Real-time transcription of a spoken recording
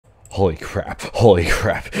Holy crap. Holy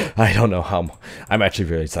crap. I don't know how. I'm actually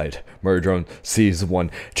very excited. Murder Drone Season 1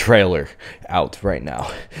 trailer out right now.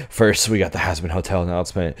 First, we got the Hazbin Hotel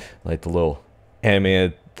announcement, like the little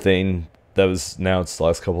animated thing that was announced the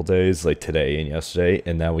last couple days, like today and yesterday,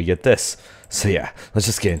 and now we get this. So yeah, let's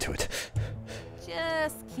just get into it.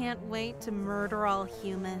 Just can't wait to murder all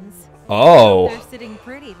humans. Oh. They're sitting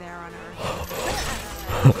pretty there on Earth.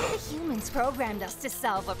 The humans programmed us to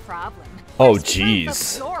solve a problem. Oh, Where's proof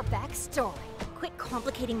jeez. of your backstory? Quit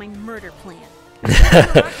complicating my murder plan.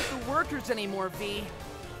 Not with the workers anymore, V.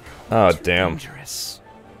 Oh, Too damn. dangerous.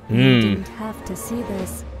 You didn't have to see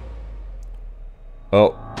this.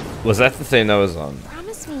 Oh, was that the thing that was on?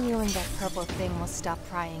 Promise me you and that purple thing will stop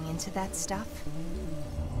prying into that stuff.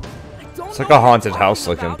 I don't It's know like a what haunted you're house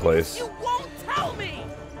talking looking about place. because You won't tell me.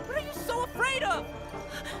 What are you so afraid of?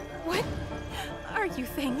 What are you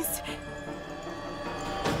things?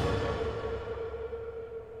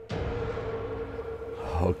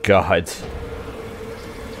 Oh, God.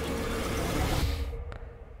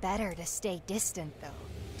 Better to stay distant, though,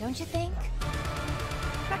 don't you think?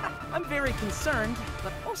 I'm very concerned,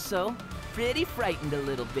 but also pretty frightened a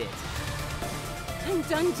little bit. I'm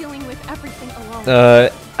done dealing with everything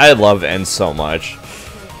alone. I love N so much.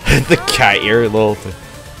 The cat ear little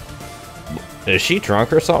thing. Is she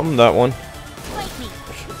drunk or something, that one? Fight me.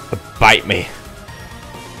 Bite me.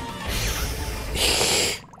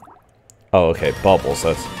 Oh, okay, Bubbles,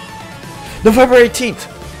 that's... November 18th!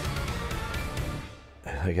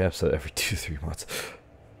 I get episode every 2-3 months.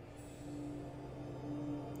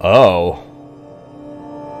 Oh.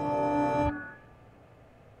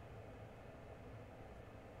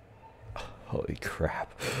 Holy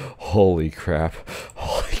crap. Holy crap.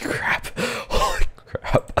 Holy crap. Holy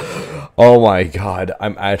crap. Oh my god,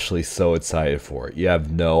 I'm actually so excited for it. You have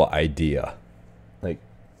no idea. Like,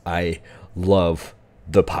 I love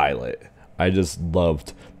the pilot. I just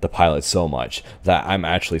loved the pilot so much that I'm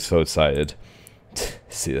actually so excited to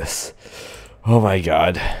see this. Oh my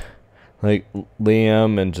god. Like,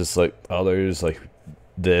 Liam and just like others, like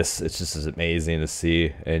this, it's just as amazing to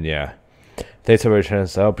see. And yeah, thanks for checking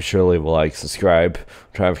us out. Be sure to leave a like, subscribe,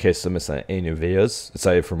 try in case to miss any new videos.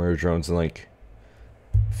 Excited for Murder Drones in like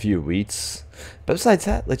a few weeks. But besides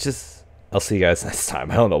that, I'll see you guys next time.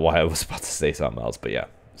 I don't know why I was about to say something else, but yeah,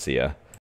 see ya.